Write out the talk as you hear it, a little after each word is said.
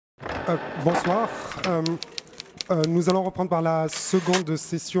Bonsoir. Nous allons reprendre par la seconde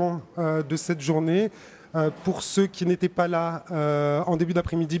session de cette journée. Pour ceux qui n'étaient pas là en début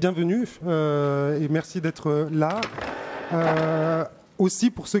d'après-midi, bienvenue et merci d'être là.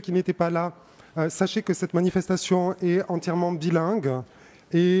 Aussi, pour ceux qui n'étaient pas là, sachez que cette manifestation est entièrement bilingue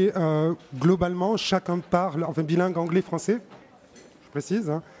et globalement, chacun parle, enfin bilingue anglais-français, je précise,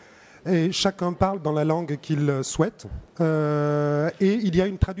 hein, et chacun parle dans la langue qu'il souhaite. Et il y a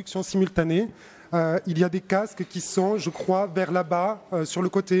une traduction simultanée. Il y a des casques qui sont, je crois, vers là-bas, sur le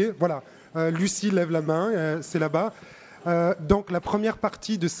côté. Voilà, Lucie lève la main, c'est là-bas. Donc la première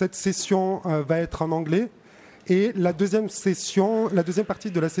partie de cette session va être en anglais. Et la deuxième partie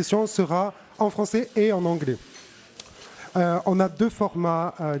de la session sera en français et en anglais. On a deux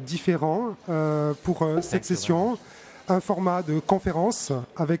formats différents pour cette session. Un format de conférence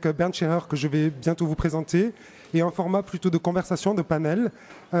avec Bernd Scherer que je vais bientôt vous présenter et un format plutôt de conversation, de panel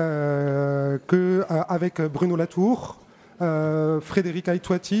avec Bruno Latour, Frédérique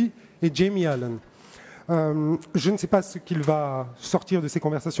Aït-Touati et Jamie Allen. Je ne sais pas ce qu'il va sortir de ces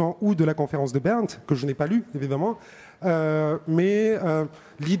conversations ou de la conférence de Bernd, que je n'ai pas lu évidemment, mais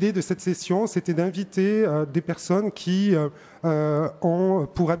l'idée de cette session, c'était d'inviter des personnes qui ont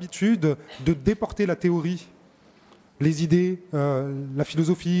pour habitude de déporter la théorie, les idées, la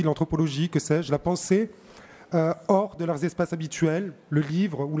philosophie, l'anthropologie, que sais-je, la pensée, hors de leurs espaces habituels, le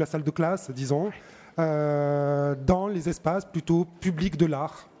livre ou la salle de classe, disons, dans les espaces plutôt publics de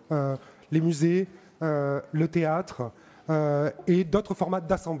l'art, les musées, le théâtre et d'autres formats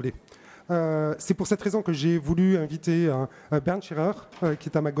d'assemblée. C'est pour cette raison que j'ai voulu inviter Bernd Scherer, qui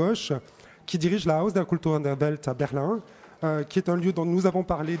est à ma gauche, qui dirige la Haus der Kulturen der Welt à Berlin, qui est un lieu dont nous avons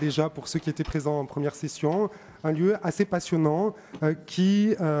parlé déjà pour ceux qui étaient présents en première session, un lieu assez passionnant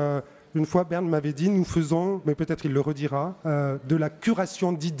qui, une fois Bernd m'avait dit, nous faisons, mais peut-être il le redira, de la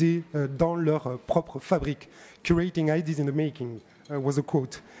curation d'idées dans leur propre fabrique. Curating ideas in the making was a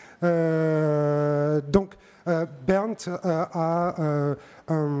quote. Donc, Bernd a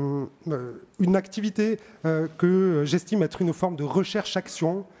une activité que j'estime être une forme de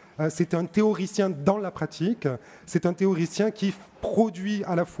recherche-action. C'est un théoricien dans la pratique, c'est un théoricien qui produit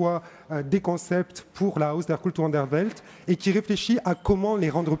à la fois des concepts pour la Haus der Kulturen der Welt et qui réfléchit à comment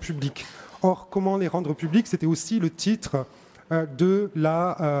les rendre publics. Or, comment les rendre publics, c'était aussi le titre de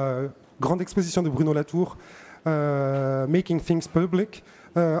la grande exposition de Bruno Latour, Making Things Public,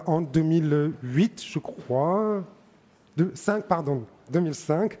 en 2008, je crois, 2005.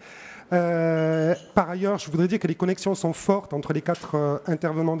 Par ailleurs, je voudrais dire que les connexions sont fortes entre les quatre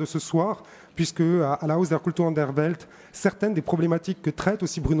intervenants de ce soir, puisque à la Haus der Kulturen der Welt, certaines des problématiques que traite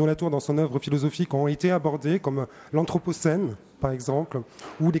aussi Bruno Latour dans son œuvre philosophique ont été abordées, comme l'anthropocène, par exemple,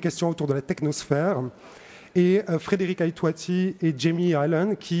 ou des questions autour de la technosphère. Et Frédérique Aït-Touati et Jamie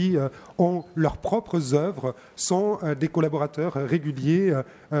Allen, qui ont leurs propres œuvres, sont des collaborateurs réguliers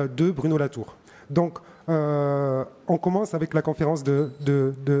de Bruno Latour. Donc, on commence avec la conférence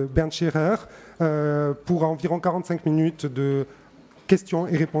de Bernd Scherer pour environ 45 minutes de questions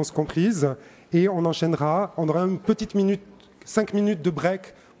et réponses comprises. Et on enchaînera, on aura une petite minute, 5 minutes de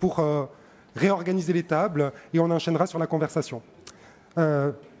break pour réorganiser les tables et on enchaînera sur la conversation.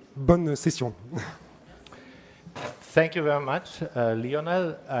 Bonne session. Thank you very much,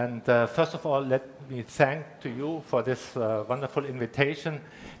 Lionel. And first of all, let me thank to you for this wonderful invitation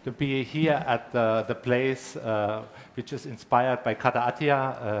to be here at the place which is inspired by Aït-Touati,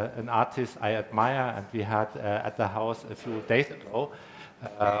 an artist I admire, and we had at the house a few days ago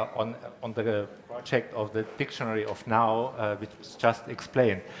on the project of the Dictionary of Now, which was just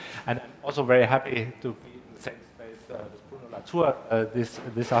explained. And I'm also very happy to be in the same space with Bruno Latour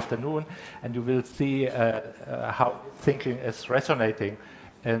this afternoon, and you will see how thinking is resonating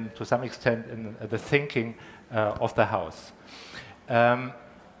and to some extent in the thinking of the house.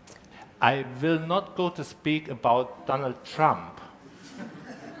 I will not go to speak about Donald Trump,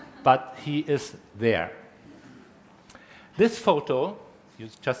 but he is there. This photo, you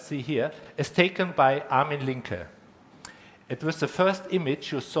just see here, is taken by Armin Linke. It was the first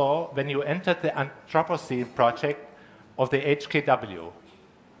image you saw when you entered the Anthropocene project of the HKW.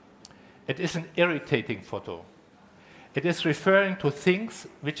 It is an irritating photo. It is referring to things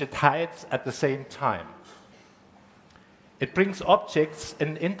which it hides at the same time. It brings objects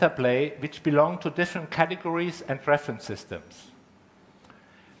in interplay which belong to different categories and reference systems.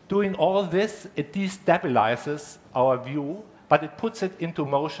 Doing all this, it destabilizes our view, but it puts it into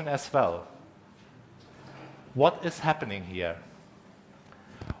motion as well. What is happening here?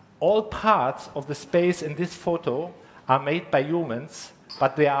 All parts of the space in this photo are made by humans,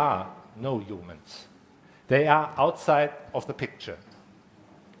 but there are no humans. They are outside of the picture.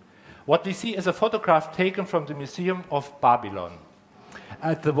 What we see is a photograph taken from the Museum of Babylon.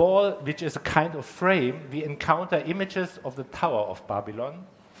 At the wall, which is a kind of frame, we encounter images of the Tower of Babylon.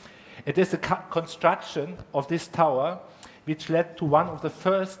 It is the construction of this tower which led to one of the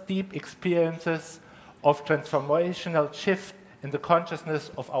first deep experiences of transformational shift in the consciousness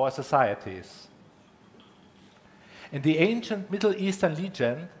of our societies. In the ancient Middle Eastern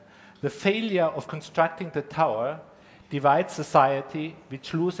legend, the failure of constructing the tower divides society,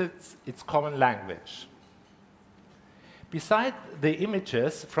 which loses its common language. Beside the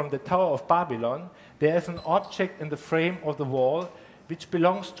images from the Tower of Babylon, there is an object in the frame of the wall which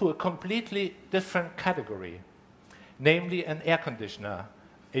belongs to a completely different category, namely an air conditioner,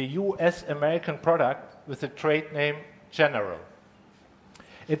 a US-American product with the trade name General.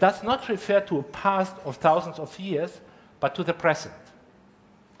 It does not refer to a past of thousands of years, but to the present.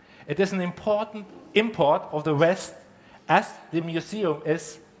 It is an important import of the West, as the museum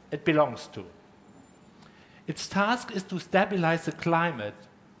it belongs to. Its task is to stabilize the climate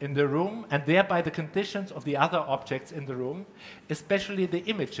in the room and thereby the conditions of the other objects in the room, especially the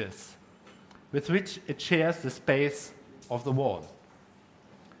images with which it shares the space of the wall.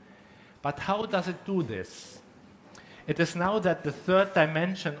 But how does it do this? It is now that the third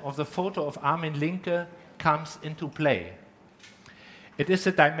dimension of the photo of Armin Linke comes into play. It is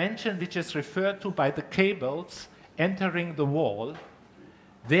a dimension which is referred to by the cables entering the wall,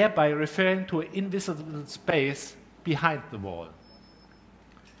 thereby referring to an invisible space behind the wall.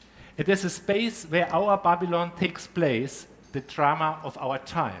 It is a space where our Babylon takes place, the drama of our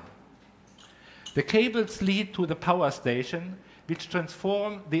time. The cables lead to the power station, which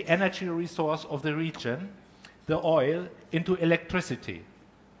transform the energy resource of the region, the oil, into electricity.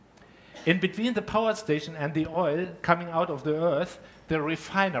 In between the power station and the oil coming out of the earth, the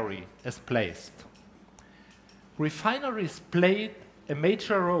refinery is placed. Refineries played a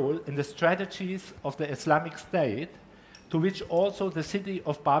major role in the strategies of the Islamic State, to which also the city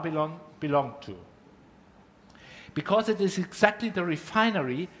of Babylon belonged to. Because it is exactly the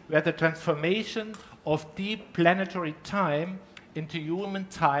refinery where the transformation of deep planetary time into human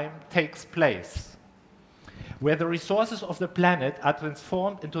time takes place, where the resources of the planet are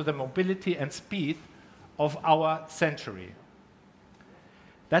transformed into the mobility and speed of our century.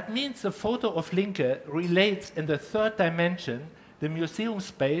 That means the photo of Linke relates in the third dimension the museum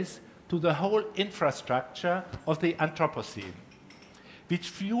space to the whole infrastructure of the Anthropocene, which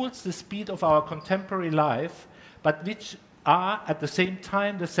fuels the speed of our contemporary life, but which are at the same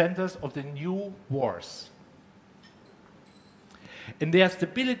time the centers of the new wars. In their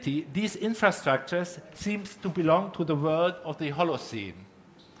stability, these infrastructures seem to belong to the world of the Holocene,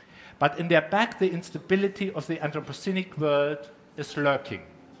 but in their back, the instability of the Anthropocenic world is lurking.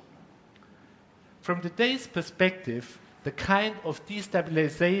 From today's perspective, the kind of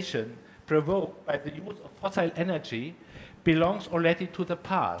destabilization provoked by the use of fossil energy belongs already to the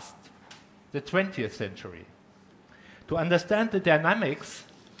past, the 20th century. To understand the dynamics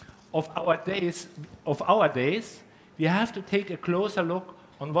of our days, we have to take a closer look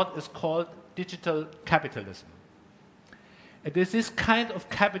on what is called digital capitalism. It is this kind of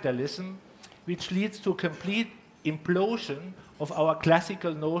capitalism which leads to a complete implosion of our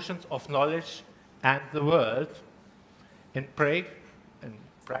classical notions of knowledge and the world, in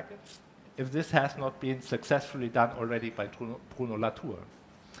brackets, if this has not been successfully done already by Bruno Latour.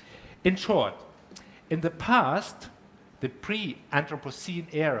 In short, in the past, the pre-Anthropocene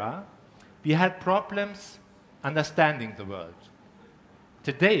era, we had problems understanding the world.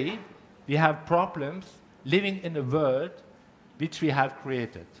 Today, we have problems living in a world which we have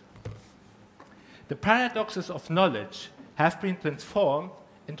created. The paradoxes of knowledge have been transformed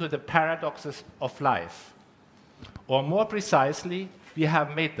into the paradoxes of life. Or more precisely, we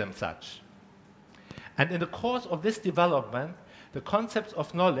have made them such. And in the course of this development, the concepts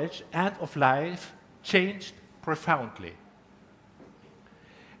of knowledge and of life changed profoundly.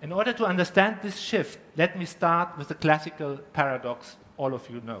 In order to understand this shift, let me start with the classical paradox all of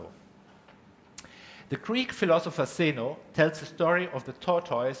you know. The Greek philosopher Zeno tells the story of the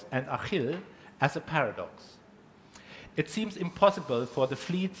tortoise and Achilles as a paradox. It seems impossible for the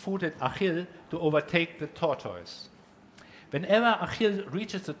fleet-footed Achilles to overtake the tortoise. Whenever Achilles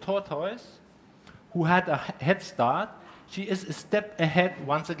reaches the tortoise, who had a head start, she is a step ahead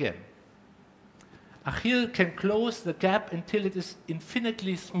once again. Achilles can close the gap until it is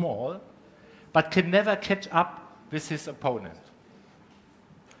infinitely small, but can never catch up with his opponent.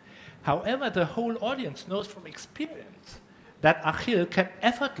 However, the whole audience knows from experience that Achilles can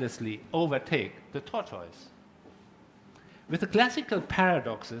effortlessly overtake the tortoise. With the classical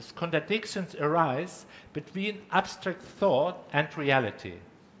paradoxes, contradictions arise between abstract thought and reality.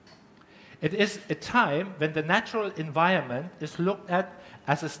 It is a time when the natural environment is looked at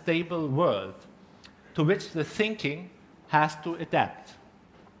as a stable world to which the thinking has to adapt.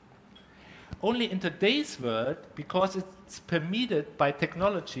 Only in today's world, because it's permeated by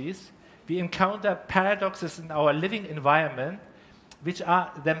technologies, we encounter paradoxes in our living environment which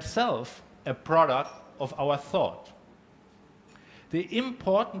are themselves a product of our thought. The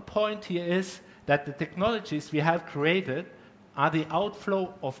important point here is that the technologies we have created are the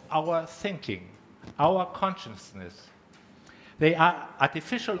outflow of our thinking, our consciousness. They are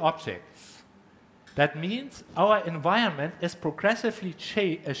artificial objects. That means our environment is progressively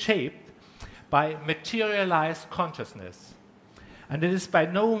shaped by materialized consciousness. And it is by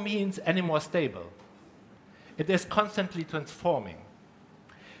no means any more stable. It is constantly transforming.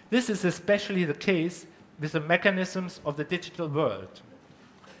 This is especially the case with the mechanisms of the digital world,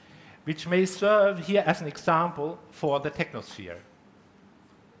 which may serve here as an example for the technosphere.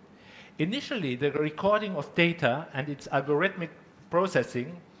 Initially, the recording of data and its algorithmic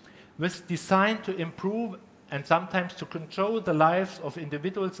processing was designed to improve and sometimes to control the lives of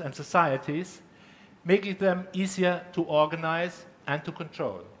individuals and societies, making them easier to organize and to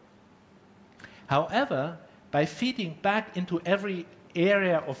control. However, by feeding back into every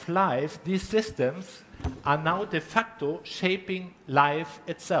area of life, these systems are now de facto shaping life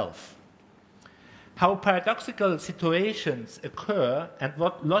itself. How paradoxical situations occur and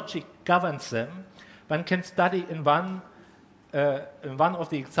what logic governs them, one can study in one of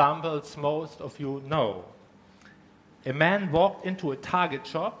the examples most of you know. A man walked into a Target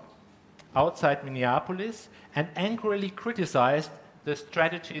shop outside Minneapolis and angrily criticized the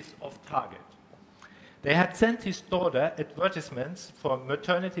strategies of Target. They had sent his daughter advertisements for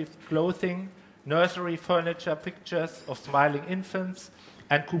maternity clothing, nursery furniture, pictures of smiling infants,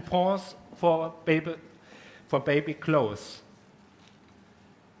 and coupons for baby clothes.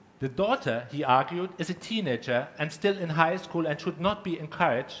 The daughter, he argued, is a teenager and still in high school and should not be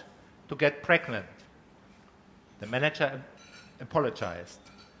encouraged to get pregnant. The manager apologized.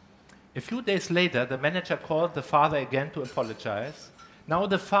 A few days later, the manager called the father again to apologize. Now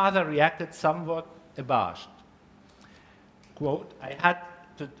the father reacted somewhat abashed. Quote, I had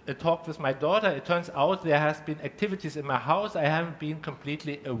a talk with my daughter. It turns out there has been activities in my house I haven't been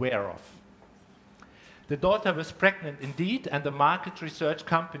completely aware of. The daughter was pregnant indeed, and the market research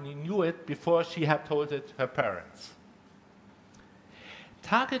company knew it before she had told it her parents.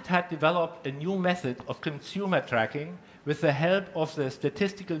 Target had developed a new method of consumer tracking with the help of the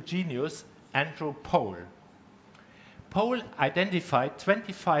statistical genius Andrew Pohl. Pohl identified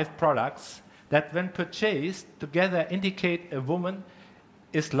 25 products that, when purchased together, indicate a woman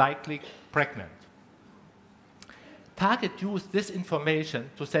is likely pregnant. Target used this information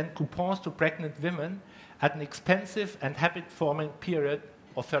to send coupons to pregnant women at an expensive and habit-forming period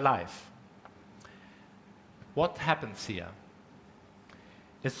of her life. What happens here?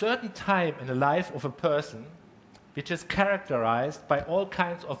 A certain time in the life of a person, which is characterized by all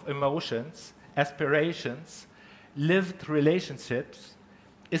kinds of emotions, aspirations, lived relationships,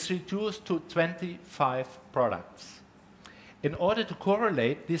 is reduced to 25 products. In order to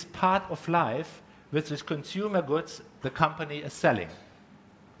correlate this part of life with the consumer goods the company is selling.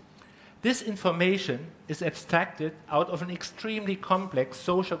 This information is abstracted out of an extremely complex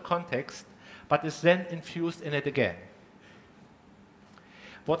social context, but is then infused in it again.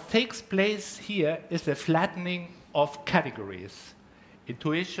 What takes place here is a flattening of categories.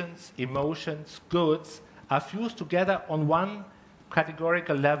 Intuitions, emotions, goods are fused together on one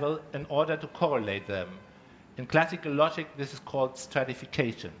categorical level in order to correlate them. In classical logic, this is called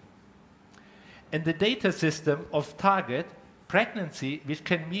stratification. In the data system of Target, pregnancy, which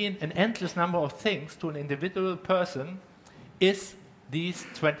can mean an endless number of things to an individual person, is these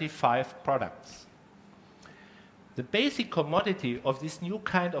 25 products. The basic commodity of this new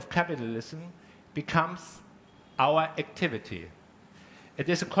kind of capitalism becomes our activity. It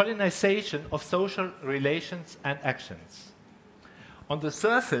is a colonization of social relations and actions. On the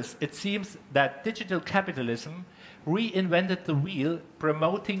surface, it seems that digital capitalism reinvented the wheel,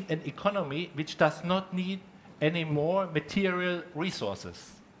 promoting an economy which does not need any more material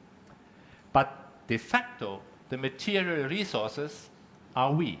resources. But de facto, the material resources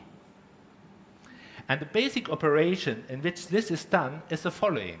are we. And the basic operation in which this is done is the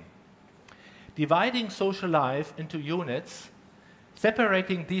following. Dividing social life into units,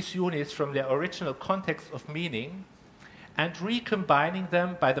 separating these units from their original context of meaning, and recombining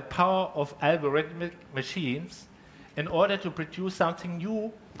them by the power of algorithmic machines in order to produce something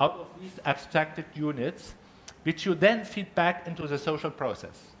new out of these abstracted units, which you then feed back into the social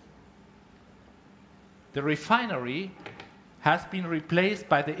process. The refinery has been replaced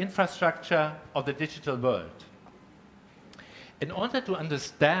by the infrastructure of the digital world. In order to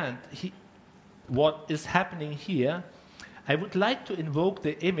understand what is happening here, I would like to invoke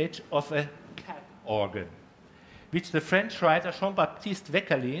the image of a cat organ, which the French writer Jean-Baptiste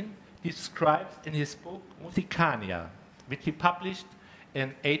Veckerlin describes in his book Musicania, which he published in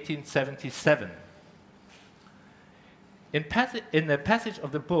 1877. In a passage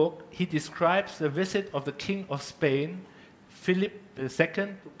of the book, he describes the visit of the King of Spain, Philip II,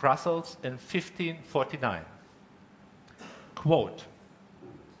 to Brussels in 1549. Quote,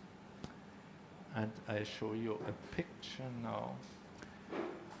 and I show you a picture now.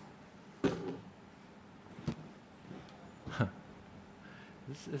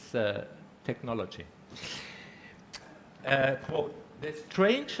 This is technology. Quote, the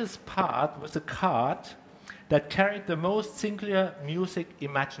strangest part was a cart that carried the most singular music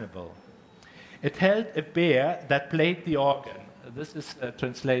imaginable. It held a bear that played the organ. This is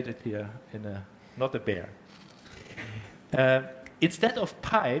translated here in not a bear. Instead of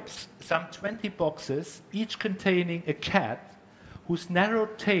pipes, some 20 boxes, each containing a cat whose narrow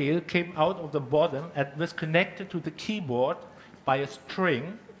tail came out of the bottom and was connected to the keyboard by a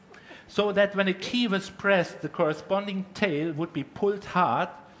string, so that when a key was pressed, the corresponding tail would be pulled hard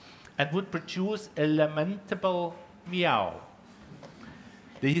and would produce a lamentable meow.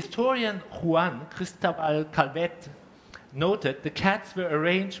 The historian Juan Cristobal Calvet noted the cats were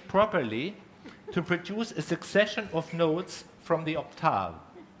arranged properly to produce a succession of notes from the octave.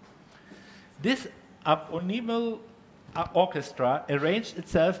 This abonimal orchestra arranged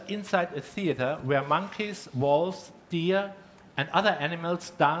itself inside a theater where monkeys, wolves, deer, and other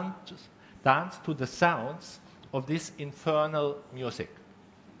animals danced to the sounds of this infernal music.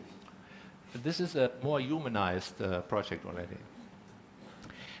 This is a more humanized project already.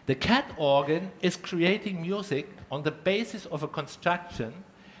 The cat organ is creating music on the basis of a construction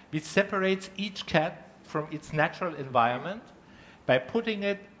which separates each cat from its natural environment by putting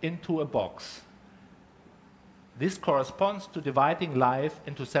it into a box. This corresponds to dividing life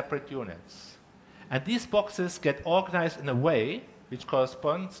into separate units. And these boxes get organized in a way which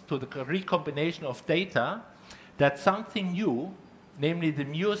corresponds to the recombination of data that something new, namely the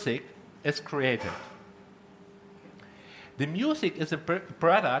music, is created. The music is a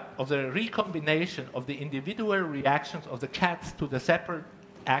product of the recombination of the individual reactions of the cats to the separate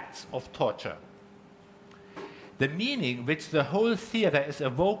acts of torture. The meaning which the whole theater is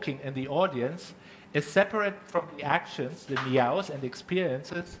evoking in the audience is separate from the actions, the meows and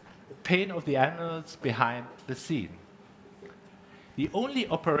experiences, the pain of the animals behind the scene. The only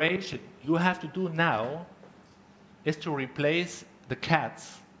operation you have to do now is to replace the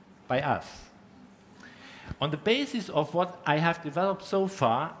cats by us. On the basis of what I have developed so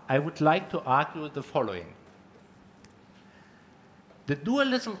far, I would like to argue the following. The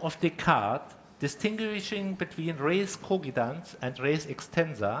dualism of Descartes, distinguishing between res cogitans and res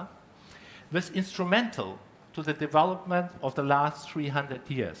extensa, was instrumental to the development of the last 300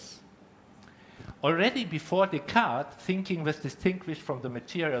 years. Already before Descartes, thinking was distinguished from the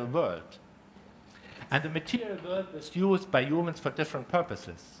material world, and the material world was used by humans for different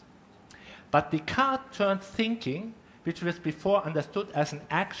purposes. But Descartes turned thinking, which was before understood as an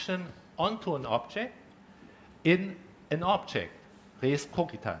action onto an object, in an object, res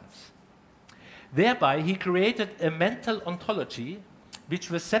cogitans. Thereby, he created a mental ontology which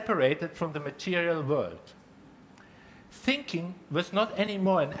was separated from the material world. Thinking was not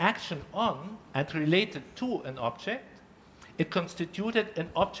anymore an action on and related to an object. It constituted an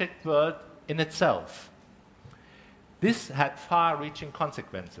object world in itself. This had far-reaching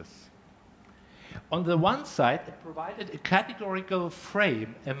consequences. On the one side, it provided a categorical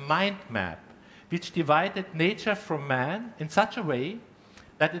frame, a mind map, which divided nature from man in such a way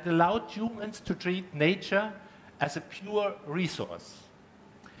that it allowed humans to treat nature as a pure resource.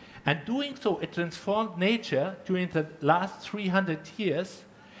 And doing so, it transformed nature during the last 300 years,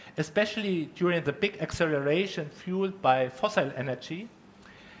 especially during the big acceleration fueled by fossil energy,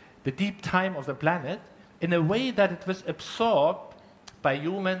 the deep time of the planet, in a way that it was absorbed by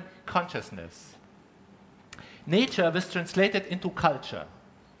human consciousness. Nature was translated into culture.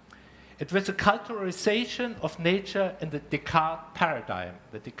 It was a culturalization of nature in the Descartes paradigm.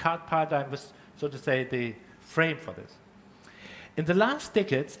 The Descartes paradigm was, so to say, the frame for this. In the last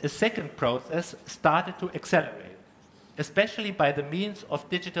decades, a second process started to accelerate, especially by the means of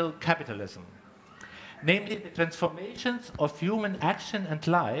digital capitalism, namely the transformations of human action and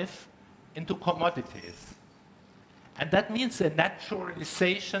life into commodities. And that means a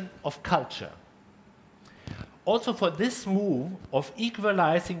naturalization of culture. Also for this move of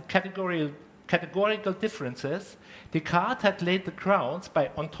equalizing categorical differences, Descartes had laid the grounds by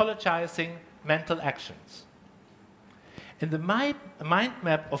ontologizing mental actions. In the mind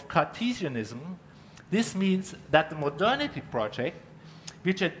map of Cartesianism, this means that the modernity project,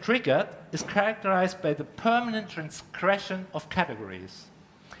 which it triggered, is characterized by the permanent transgression of categories.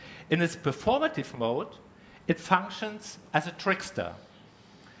 In its performative mode, it functions as a trickster,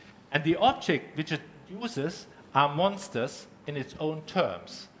 and the object which it uses are monsters in its own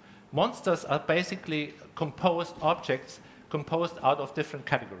terms. Monsters are basically composed objects composed out of different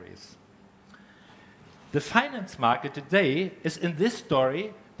categories. The finance market today is, in this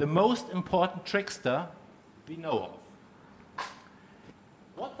story, the most important trickster we know of.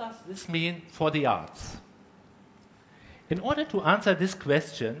 What does this mean for the arts? In order to answer this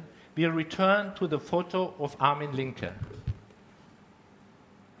question, we return to the photo of Armin Lincoln.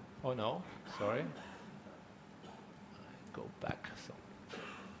 Oh no, sorry. Go back.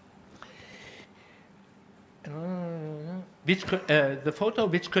 The photo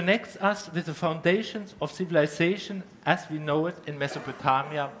which connects us with the foundations of civilization as we know it in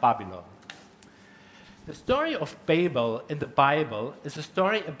Mesopotamia, Babylon. The story of Babel in the Bible is a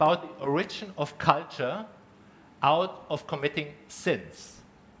story about the origin of culture out of committing sins.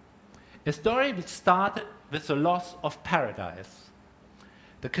 A story which started with the loss of paradise.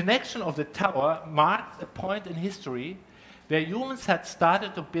 The connection of the tower marks a point in history where humans had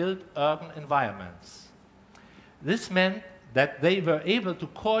started to build urban environments. This meant that they were able to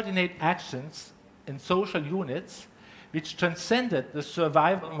coordinate actions in social units which transcended the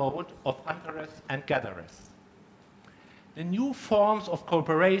survival mode of hunters and gatherers. The new forms of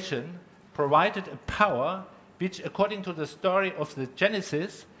cooperation provided a power which, according to the story of the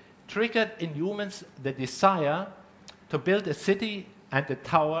Genesis, triggered in humans the desire to build a city and a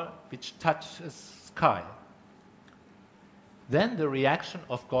tower which touches sky. Then the reaction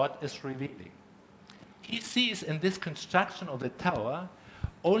of God is revealing. He sees in this construction of the tower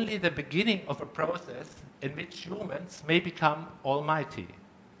only the beginning of a process in which humans may become almighty.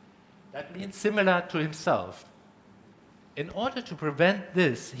 That means similar to himself. In order to prevent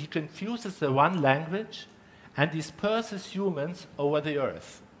this, he confuses the one language and disperses humans over the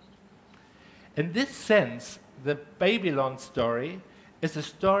earth. In this sense, the Babylon story is a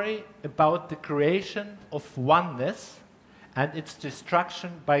story about the creation of oneness and its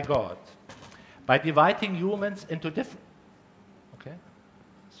destruction by God. By dividing humans into different... Okay,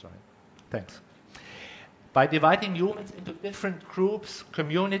 sorry, thanks. By dividing humans into different groups,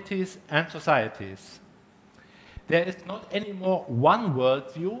 communities, and societies. There is not anymore one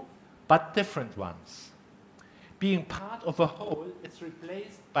worldview, but different ones. Being part of a whole is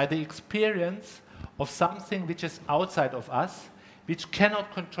replaced by the experience of something which is outside of us, which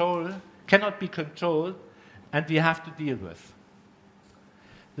cannot be controlled, and we have to deal with.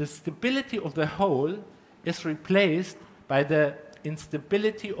 The stability of the whole is replaced by the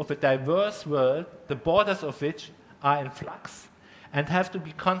instability of a diverse world, the borders of which are in flux and have to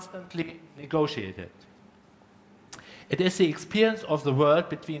be constantly negotiated. It is the experience of the world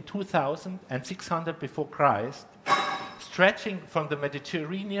between 2000 and 600 before Christ, stretching from the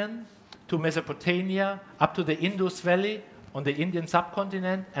Mediterranean to Mesopotamia, up to the Indus Valley on the Indian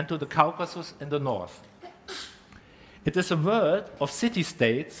subcontinent, and to the Caucasus in the north. It is a world of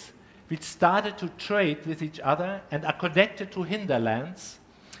city-states which started to trade with each other and are connected to hinterlands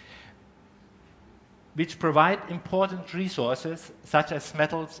which provide important resources such as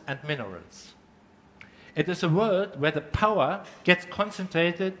metals and minerals. It is a world where the power gets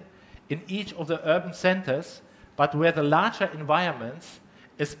concentrated in each of the urban centers, but where the larger environments,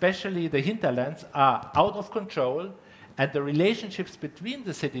 especially the hinterlands, are out of control and the relationships between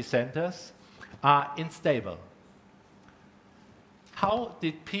the city centers are unstable. How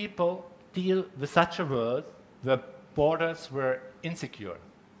did people deal with such a world where borders were insecure?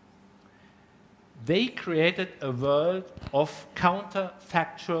 They created a world of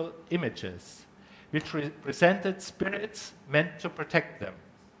counterfactual images, which represented spirits meant to protect them.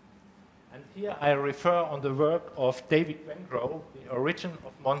 And here I refer on the work of David Wengrow, The Origin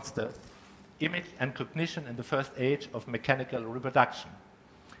of Monsters, Image and Cognition in the First Age of Mechanical Reproduction.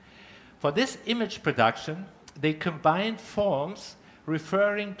 For this image production, they combined forms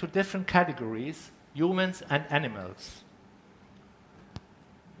referring to different categories, humans and animals.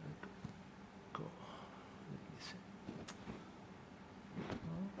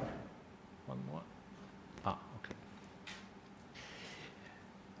 One more. Okay.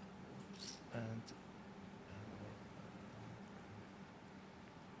 And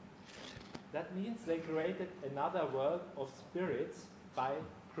that means they created another world of spirits by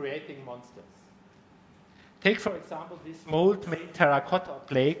creating monsters. Take, for example, these mold-made terracotta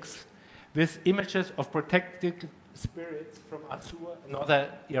plaques, with images of protected spirits from Assur, northern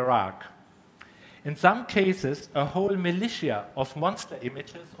Iraq. In some cases, a whole militia of monster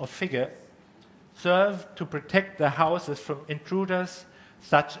images or figures serve to protect the houses from intruders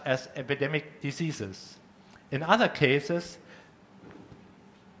such as epidemic diseases. In other cases,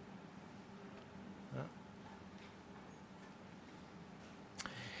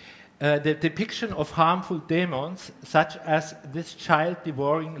 the depiction of harmful demons, such as this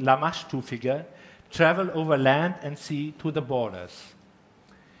child-devouring Lamashtu figure, travel over land and sea to the borders.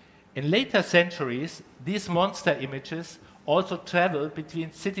 In later centuries, these monster images also travel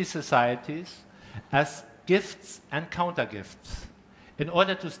between city societies as gifts and countergifts in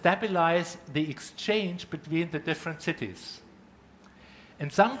order to stabilize the exchange between the different cities. In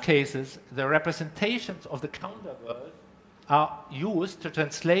some cases, the representations of the counterworld are used to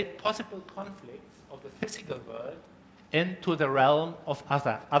translate possible conflicts of the physical world into the realm of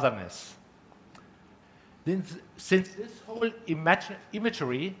otherness. Since this whole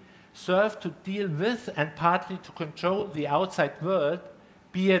imagery served to deal with and partly to control the outside world,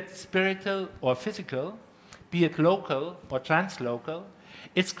 be it spiritual or physical, be it local or translocal,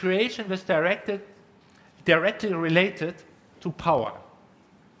 its creation was directly related to power.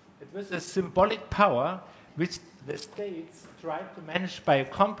 It was a symbolic power which the states tried to manage by a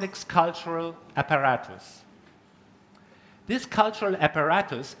complex cultural apparatus. This cultural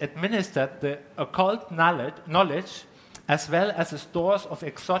apparatus administered the occult knowledge as well as the stores of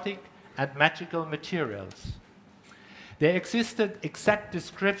exotic and magical materials. There existed exact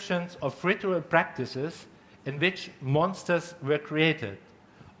descriptions of ritual practices in which monsters were created,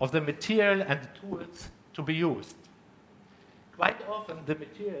 of the material and the tools to be used. Quite often, the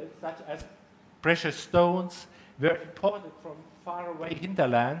materials, such as precious stones, were imported from faraway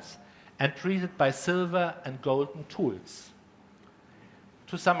hinterlands and treated by silver and golden tools.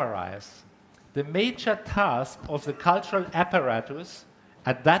 To summarize, the major task of the cultural apparatus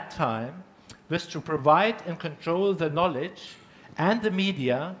at that time was to provide and control the knowledge and the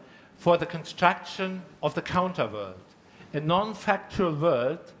media for the construction of the counterworld, a non-factual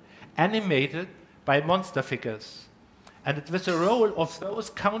world animated by monster figures. And it was the role of those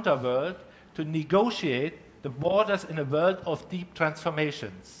counterworld to negotiate the borders in a world of deep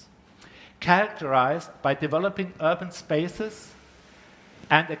transformations, characterized by developing urban spaces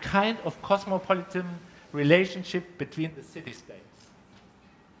and a kind of cosmopolitan relationship between the city-states.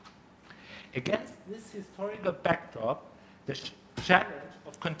 Against this historical backdrop, the challenge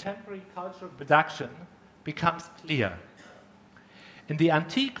of contemporary cultural production becomes clear. In the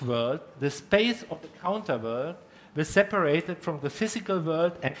antique world, the space of the counterworld was separated from the physical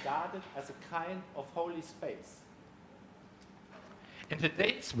world and guarded as a kind of holy space. In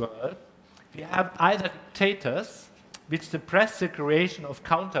today's world, we have either dictators which suppress the creation of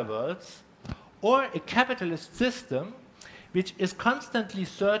counterworlds, or a capitalist system which is constantly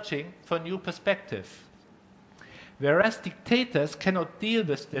searching for new perspective. Whereas dictators cannot deal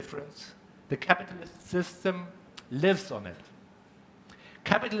with difference, the capitalist system lives on it.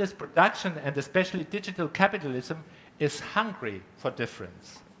 Capitalist production, and especially digital capitalism, is hungry for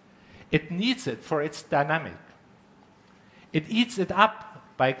difference. It needs it for its dynamic. It eats it up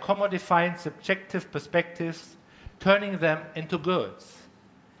by commodifying subjective perspectives, turning them into goods.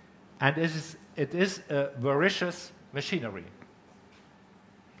 And it is a voracious machinery.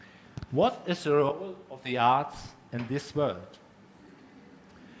 What is the role of the arts in this world?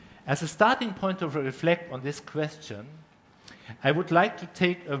 As a starting point to reflect on this question, I would like to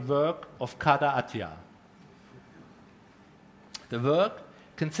take a work of Kader Attia. The work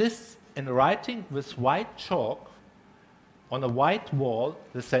consists in writing with white chalk on a white wall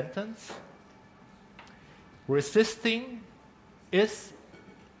the sentence, "Resisting is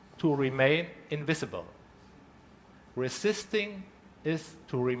to remain invisible." Resisting is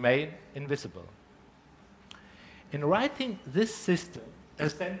to remain invisible. In writing this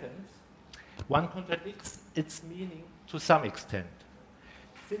sentence, one contradicts its meaning to some extent,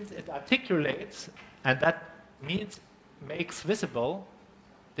 since it articulates, and that means makes visible,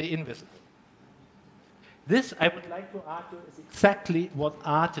 the invisible. This, I would like to argue, is exactly what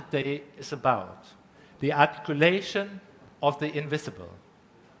art today is about, the articulation of the invisible.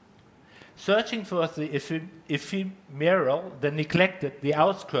 Searching for the ephemeral, the neglected, the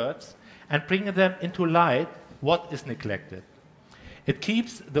outskirts, and bringing them into light what is neglected. It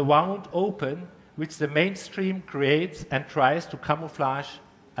keeps the wound open which the mainstream creates and tries to camouflage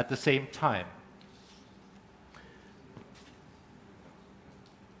at the same time.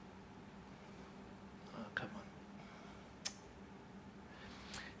 Oh, come on.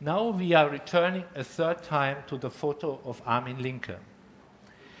 Now we are returning a third time to the photo of Armin Linke.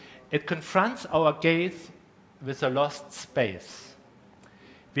 It confronts our gaze with a lost space.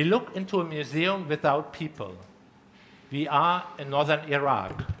 We look into a museum without people. We are in northern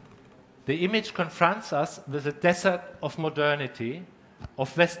Iraq. The image confronts us with a desert of modernity,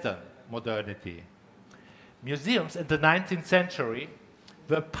 of Western modernity. Museums in the 19th century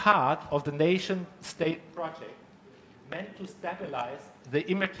were part of the nation-state project meant to stabilize the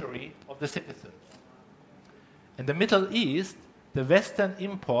imagery of the citizens. In the Middle East, the Western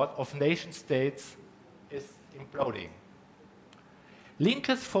import of nation-states is imploding.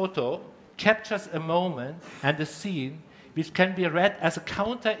 Linke's photo captures a moment and a scene which can be read as a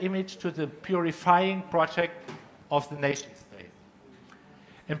counter-image to the purifying project of the nation-state.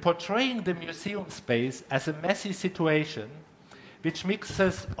 In portraying the museum space as a messy situation which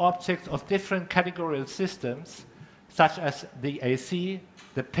mixes objects of different categorical systems, such as the AC,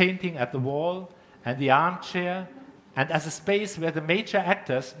 the painting at the wall, and the armchair, and as a space where the major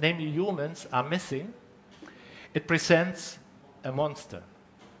actors, namely humans, are missing, it presents a monster.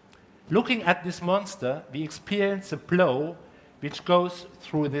 Looking at this monster, we experience a blow which goes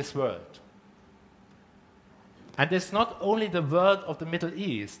through this world. And it's not only the world of the Middle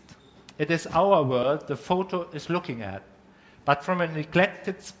East, it is our world the photo is looking at, but from a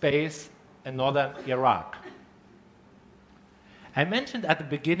neglected space in northern Iraq. I mentioned at the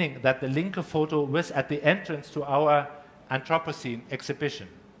beginning that the Linke photo was at the entrance to our Anthropocene exhibition.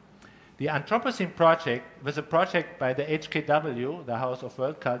 The Anthropocene project was a project by the HKW, the House of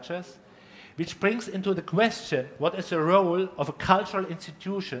World Cultures, which brings into the question what is the role of a cultural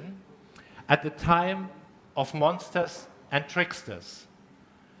institution at the time of monsters and tricksters.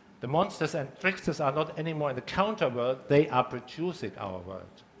 The monsters and tricksters are not anymore in the counter world, they are producing our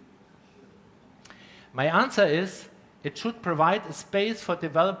world. My answer is, it should provide a space for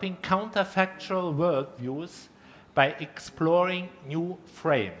developing counterfactual worldviews by exploring new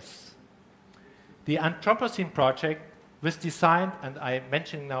frames. The Anthropocene project was designed, and I'm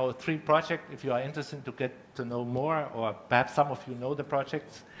mentioning now 3 projects, if you are interested to get to know more, or perhaps some of you know the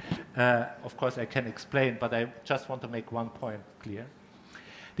projects. Of course, I can explain, but I just want to make one point clear.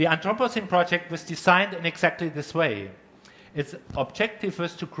 The Anthropocene project was designed in exactly this way. Its objective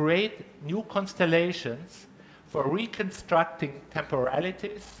was to create new constellations for reconstructing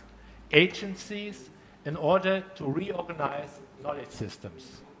temporalities, agencies, in order to reorganize knowledge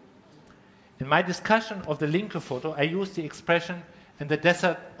systems. In my discussion of the Linke photo, I used the expression in the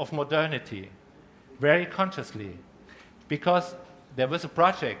desert of modernity, very consciously, because there was a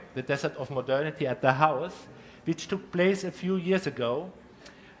project, the Desert of Modernity at the Haus, which took place a few years ago,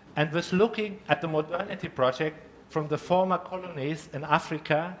 and was looking at the modernity project from the former colonies in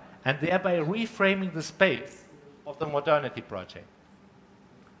Africa, and thereby reframing the space of the modernity project.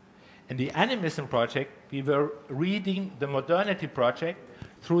 In the Animism project, we were reading the modernity project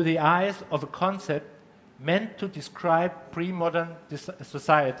through the eyes of a concept meant to describe pre-modern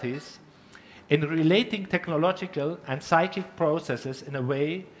societies in relating technological and psychic processes in a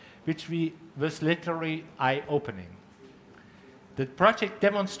way which was literally eye-opening. The project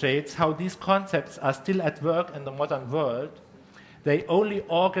demonstrates how these concepts are still at work in the modern world. They only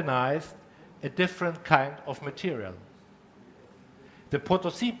organized a different kind of material. The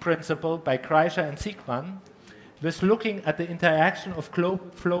Potosi principle by Kreischer and Siegmann was looking at the interaction of global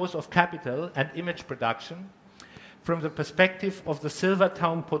flows of capital and image production from the perspective of the silver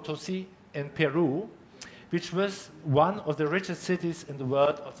town Potosi in Peru, which was one of the richest cities in the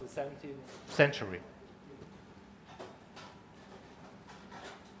world of the 17th century.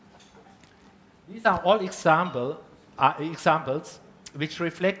 These are all examples which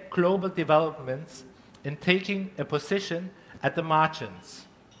reflect global developments in taking a position at the margins,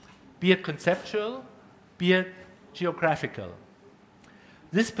 be it conceptual, be it geographical.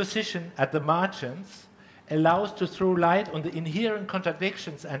 This position at the margins allows to throw light on the inherent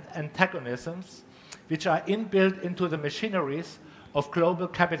contradictions and antagonisms which are inbuilt into the machineries of global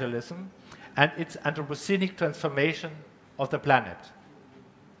capitalism and its anthropocenic transformation of the planet.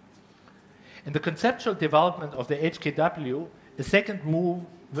 In the conceptual development of the HKW, a second move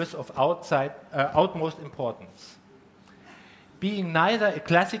was of utmost importance. Being neither a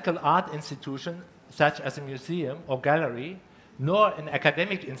classical art institution, such as a museum or gallery, nor an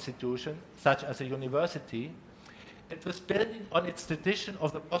academic institution, such as a university, it was building on its tradition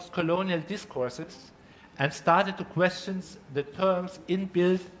of the post-colonial discourses and started to question the terms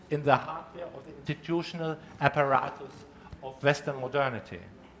inbuilt in the hardware of the institutional apparatus of Western modernity.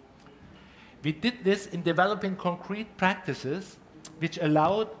 We did this in developing concrete practices which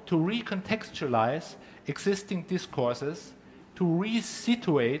allowed to recontextualize existing discourses, to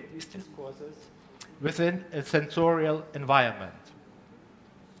resituate these discourses within a sensorial environment.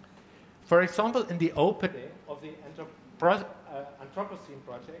 For example, in the opening of the Anthropocene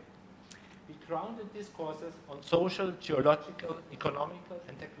project, we grounded discourses on social, geological, economical,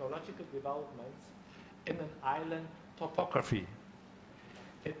 and technological developments in an island topography.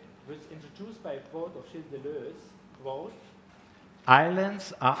 It was introduced by a quote of Gilles Deleuze, quote,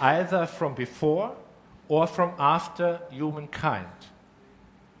 "Islands are either from before or from after humankind."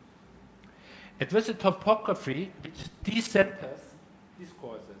 It was a topography which decenters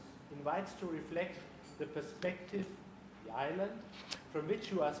discourses, invites to reflect the perspective, the island, from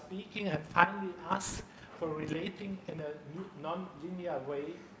which you are speaking, and finally asks for relating in a non-linear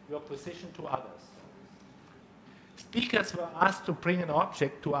way your position to others. Speakers were asked to bring an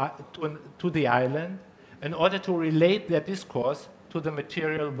object to the island in order to relate their discourse to the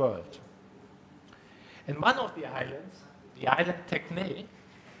material world. In one of the islands, the island Techné,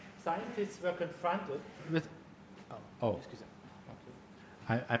 scientists were confronted with... Oh, excuse me.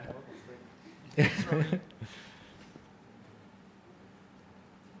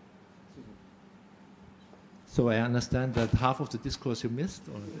 So I understand that half of the discourse you missed?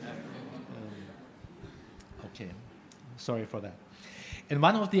 Or, okay, sorry for that. In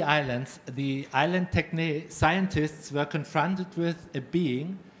one of the islands, the island Techné, scientists were confronted with a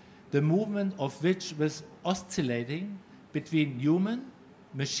being, the movement of which was oscillating between human,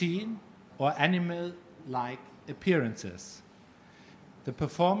 machine, or animal-like appearances. The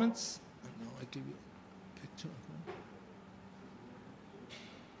performance... No, I give you a picture of that.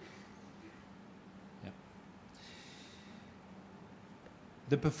 Yeah.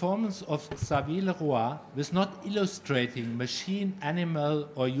 The performance of Xavier Leroy was not illustrating machine, animal,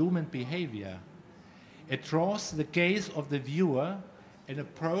 or human behavior. It draws the gaze of the viewer in a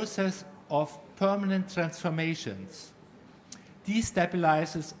process of permanent transformations.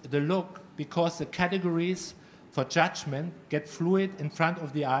 Destabilizes the look because the categories for judgment get fluid in front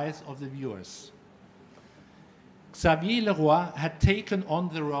of the eyes of the viewers. Xavier Leroy had taken on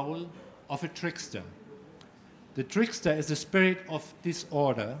the role of a trickster. The trickster is the spirit of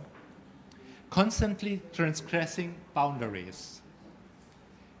disorder, constantly transgressing boundaries.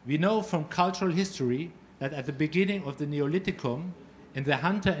 We know from cultural history that at the beginning of the Neolithicum, in the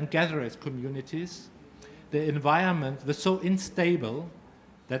hunter and gatherers communities, the environment was so unstable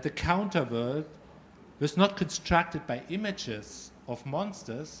that the counterworld was not constructed by images of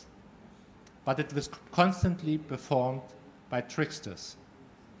monsters, but it was constantly performed by tricksters.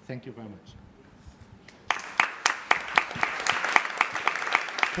 Thank you very much.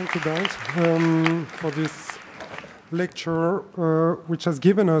 Thank you, Bernd, for this lecture, which has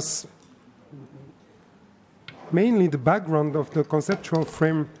given us mainly the background of the conceptual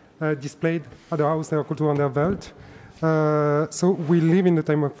frame displayed at the Haus der Kulturen der Welt. So we live in the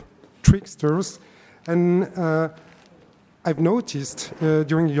time of tricksters, and I've noticed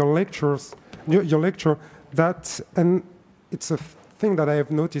during your lecture that, and it's a thing that I have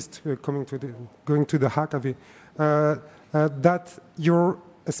noticed going to the HKW, that you're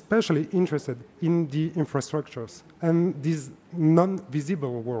especially interested in the infrastructures and this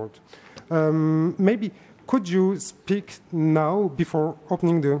non-visible world. Maybe could you speak now, before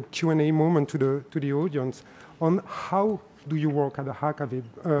opening the Q&A moment to the audience, on how do you work at the HKW,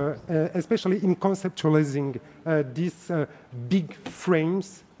 especially in conceptualizing these big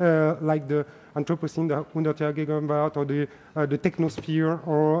frames like the Anthropocene, the 100 Gegenwart, or the technosphere,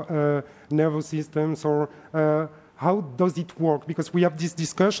 or nervous systems, or how does it work? Because we have this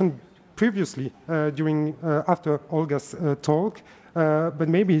discussion previously after Olga's talk, but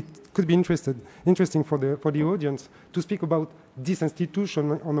maybe it could be interesting for the audience to speak about this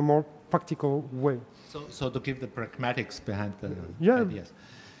institution on a more practical way. So to give the pragmatics behind the ideas.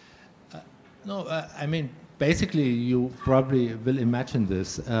 I mean, basically, you probably will imagine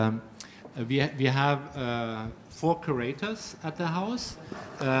this. We have 4 curators at the house,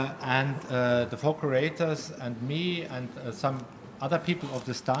 and the 4 curators and me and some other people of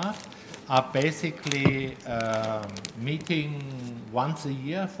the staff are basically meeting once a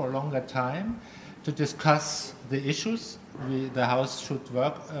year for a longer time to discuss the issues the house should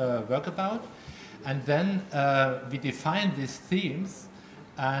work about. And then we define these themes,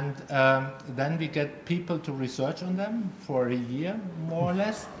 and then we get people to research on them for a year, more or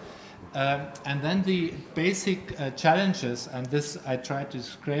less. And then the basic challenges, and this I try to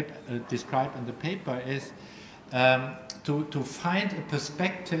describe in the paper, is to find a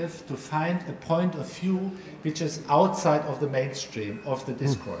perspective, to find a point of view which is outside of the mainstream of the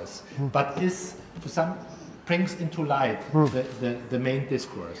discourse, but brings into light the main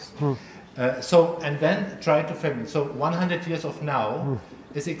discourse. And then try to frame it. So 100 years of now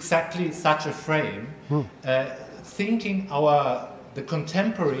is exactly such a frame, thinking the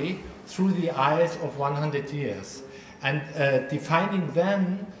contemporary through the eyes of 100 years and defining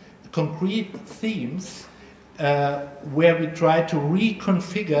then concrete themes where we try to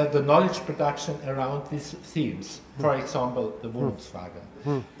reconfigure the knowledge production around these themes. For example, the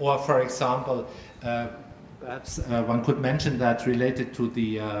Wohnungsfrage. Or for example, perhaps one could mention that related to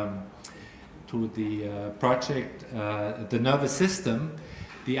the project, the nervous system.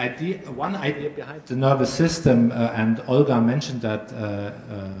 One idea behind the nervous system, and Olga mentioned that,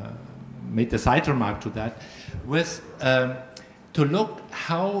 made a side remark to that, was to look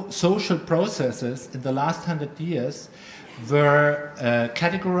how social processes in the last 100 years were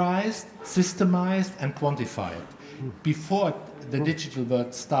categorized, systemized, and quantified before the digital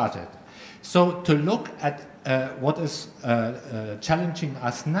world started. So to look at what is challenging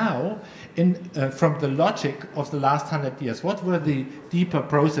us now from the logic of the last 100 years. What were the deeper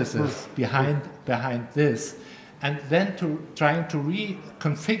processes behind this? And then trying to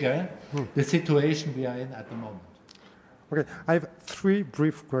reconfigure the situation we are in at the moment. Okay, I have 3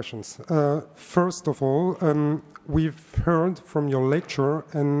 brief questions. First of all, we've heard from your lecture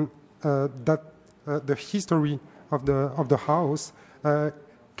and that the history of the house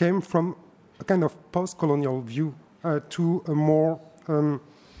came from a kind of post-colonial view to a more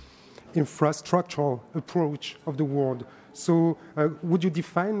infrastructural approach of the world. So would you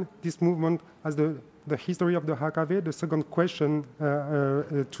define this movement as the history of the HKW? The second question,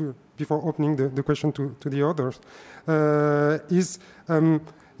 before opening the question to the others, is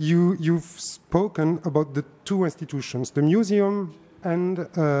you've spoken about the 2 institutions, the museum and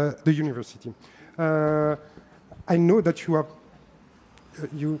the university. I know that you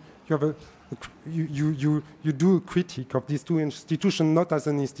do a critique of these 2 institutions, not as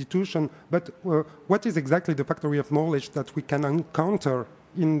an institution, but what is exactly the factory of knowledge that we can encounter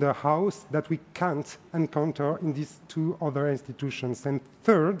in the house that we can't encounter in these 2 other institutions? And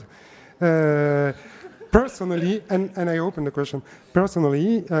third, personally, and I open the question,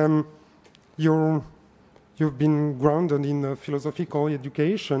 personally, you've been grounded in philosophical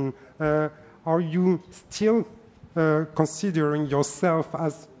education. Are you still considering yourself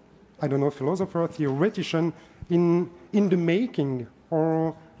as, I don't know, philosopher, theoretician in the making,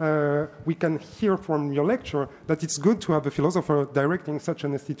 or we can hear from your lecture that it's good to have a philosopher directing such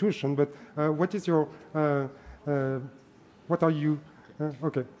an institution, but what is your, what are you,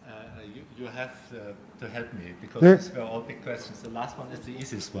 okay. You have to help me, because these were all big questions. The last one is the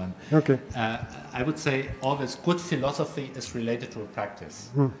easiest one. Okay. I would say always good philosophy is related to a practice.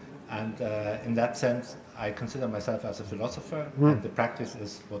 And in that sense, I consider myself as a philosopher, and the practice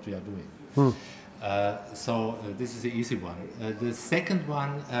is what we are doing. So this is the easy one. The second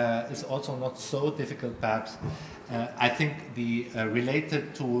one is also not so difficult, perhaps. I think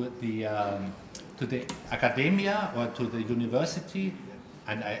related to the academia or to the university,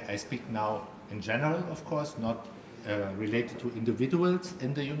 and I speak now in general, of course, not related to individuals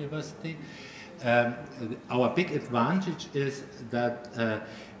in the university. Our big advantage is that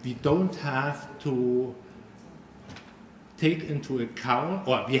we don't have to take into account,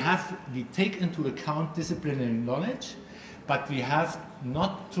 or we take into account disciplinary knowledge, but we have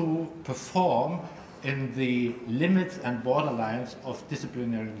not to perform in the limits and borderlines of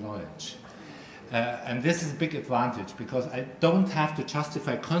disciplinary knowledge. And this is a big advantage, because I don't have to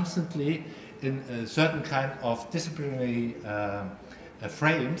justify constantly in a certain kind of disciplinary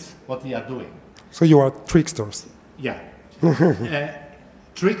frames what we are doing. So you are tricksters. Yeah.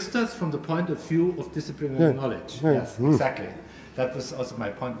 Tricksters from the point of view of disciplinary knowledge. Yes, exactly. That was also my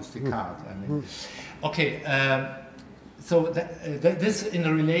point with Descartes. I mean. Okay, so this in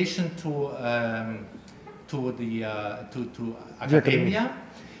relation to academia.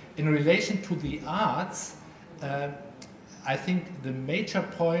 In relation to the arts, I think the major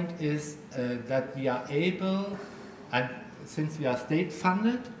point is that we are able, and since we are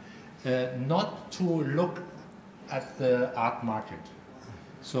state-funded, not to look at the art market.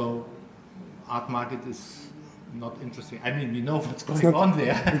 So, art market is not interesting. I mean, we know what's going on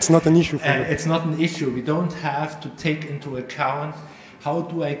there. It's not an issue for you. It's not an issue. We don't have to take into account how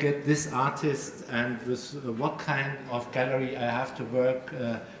do I get this artist and with what kind of gallery I have to work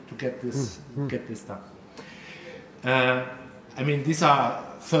to get this done. I mean, these are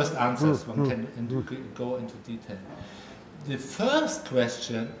first answers. One can go into detail. The first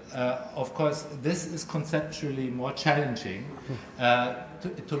question, of course, this is conceptually more challenging.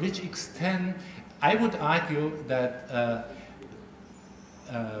 To which extent, I would argue that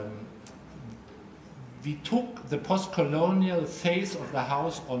we took the post-colonial phase of the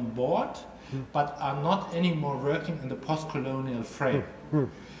house on board, but are not anymore working in the post-colonial frame.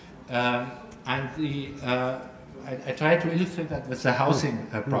 And I try to illustrate that with the housing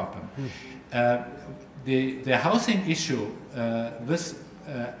problem. The housing issue was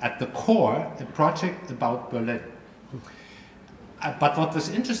at the core a project about Berlin. But what was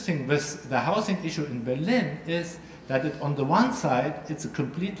interesting with the housing issue in Berlin is that on the one side it's a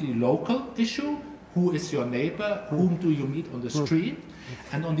completely local issue. Who is your neighbor? Whom do you meet on the street?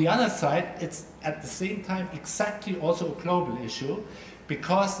 And on the other side, it's at the same time exactly also a global issue,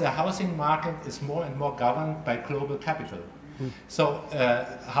 because the housing market is more and more governed by global capital. So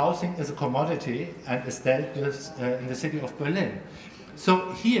housing is a commodity and is dealt with in the city of Berlin.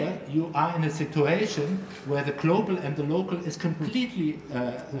 So here you are in a situation where the global and the local is completely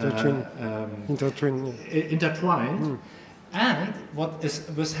intertwined. And what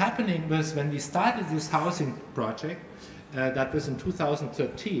was happening was, when we started this housing project, that was in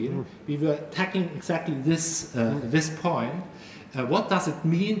 2013, we were tackling exactly this, this point. What does it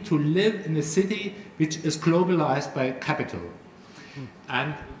mean to live in a city which is globalized by capital?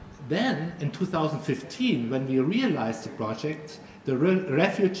 And then in 2015, when we realized the project, the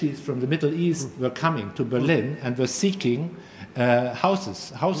refugees from the Middle East were coming to Berlin and were seeking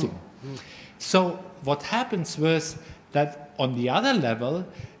housing. So what happens was that on the other level,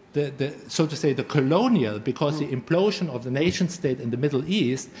 so to say, the colonial, because the implosion of the nation state in the Middle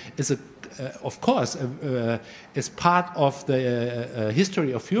East is, of course, is part of the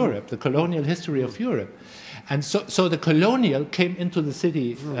history of Europe, the colonial history of Europe. And so the colonial came into the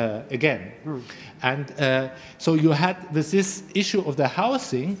city again. And so you had with this issue of the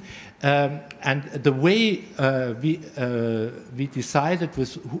housing, and the way we decided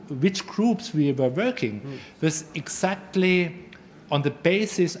with which groups we were working was exactly on the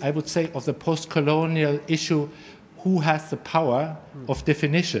basis, I would say, of the post-colonial issue, who has the power of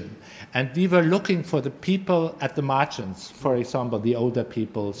definition. And we were looking for the people at the margins, for example, the older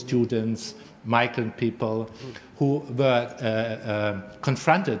people, students, migrant people, who were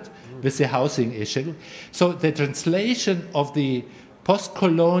confronted with the housing issue. So the translation of the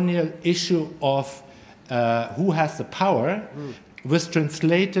post-colonial issue of who has the power was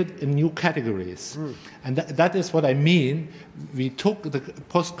translated in new categories. And that is what I mean. We took the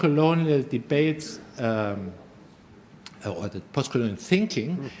post-colonial debates or the post-colonial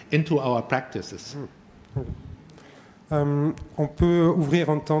thinking into our practices. On peut ouvrir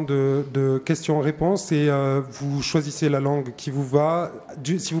un temps de questions-réponses et vous choisissez la langue qui vous va.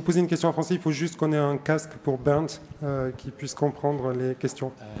 Si vous posez une question en français, il faut juste qu'on ait un casque pour Bernd qui puisse comprendre les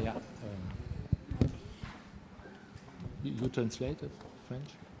questions. You translate it,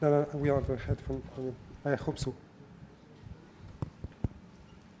 French? No, we have a headphone. I hope so.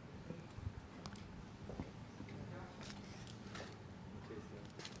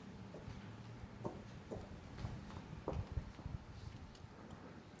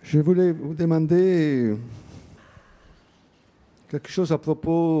 Je voulais vous demander quelque chose à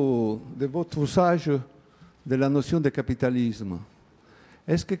propos de votre usage de la notion de capitalisme.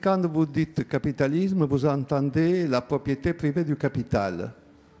 Est-ce que quand vous dites capitalisme, vous entendez la propriété privée du capital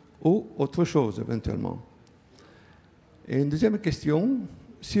ou autre chose éventuellement? Et une deuxième question,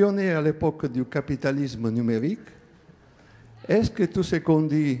 si on est à l'époque du capitalisme numérique, est-ce que tout ce qu'on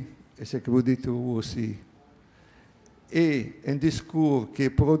dit, et ce que vous dites vous aussi, est un discours qui est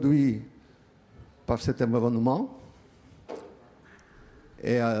produit par cet environnement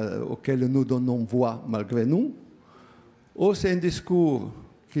et auquel nous donnons voix malgré nous, ou c'est un discours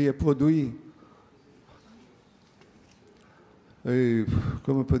qui est produit,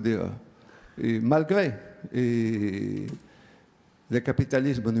 comment on peut dire, malgré le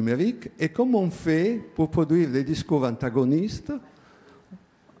capitalisme numérique, et comment on fait pour produire des discours antagonistes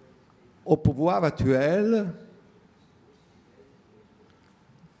au pouvoir actuel,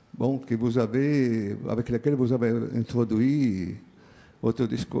 bon, que vous avez, avec lequel vous avez introduit votre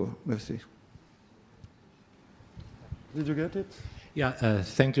discours. Merci. Did you get it? Yeah,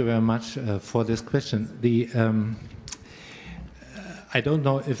 thank you very much for this question. I don't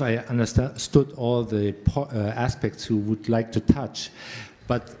know if I understood all the aspects you would like to touch,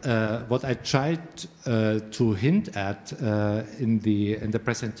 but what I tried to hint at in the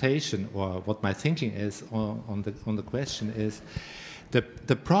presentation, or what my thinking is on the question, is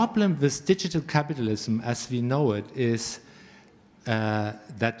the problem with digital capitalism as we know it is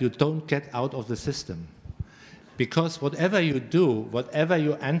that you don't get out of the system. Because whatever you do, whatever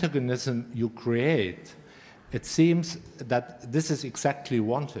your antagonism you create, it seems that this is exactly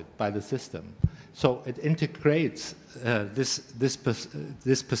wanted by the system. So it integrates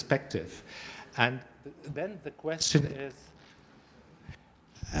this perspective. And then the question is,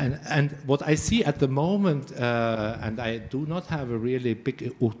 and what I see at the moment, and I do not have a really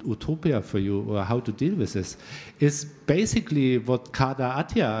big utopia for you how to deal with this, is basically what Kader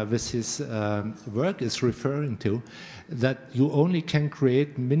Attia with his work is referring to, that you only can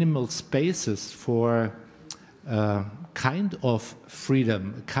create minimal spaces for kind of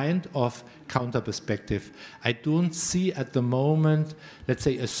freedom, kind of counter perspective. I don't see at the moment, let's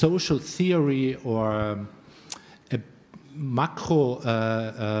say, a social theory or a macro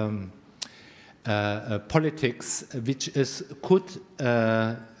politics which could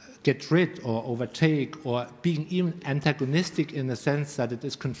get rid or overtake or being even antagonistic in the sense that it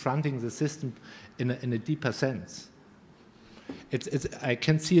is confronting the system in a deeper sense. I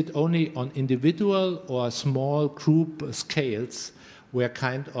can see it only on individual or small group scales where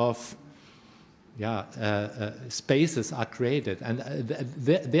kind of spaces are created. And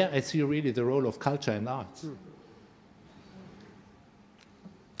there I see really the role of culture and art.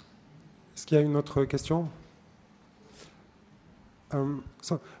 Est-ce qu'il y a une autre question?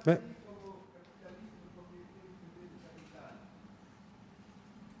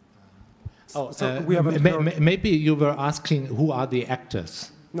 Maybe you were asking who are the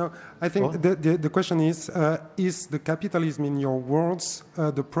actors. No, I think the question is the capitalism in your words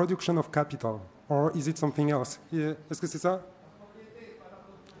the production of capital, or is it something else? Est-ce que c'est ça?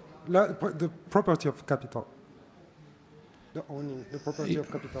 The property of capital. The owning, the property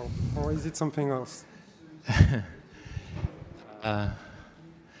of capital, or is it something else?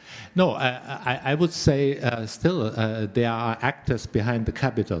 No, I would say still there are actors behind the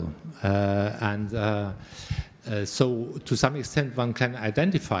capital, so to some extent one can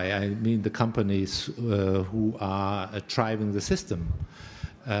identify, I mean, the companies who are driving the system.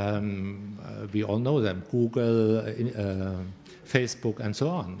 We all know them, Google, Facebook, and so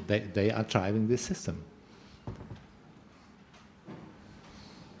on. They are driving this system.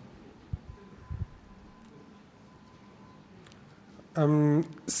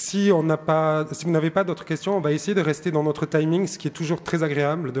 Si vous n'avez pas d'autres questions, on va essayer de rester dans notre timing, ce qui est toujours très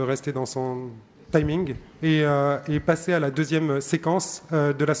agréable de rester dans son timing et passer à la deuxième séquence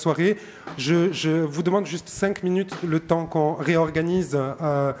de la soirée. Je vous demande juste 5 minutes, le temps qu'on réorganise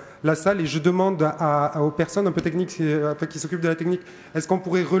la salle, et je demande aux personnes un peu techniques qui s'occupent de la technique, est-ce qu'on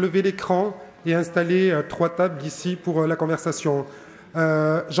pourrait relever l'écran et installer 3 tables ici pour la conversation.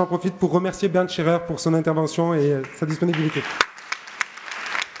 J'en profite pour remercier Bernd Scherer pour son intervention et sa disponibilité.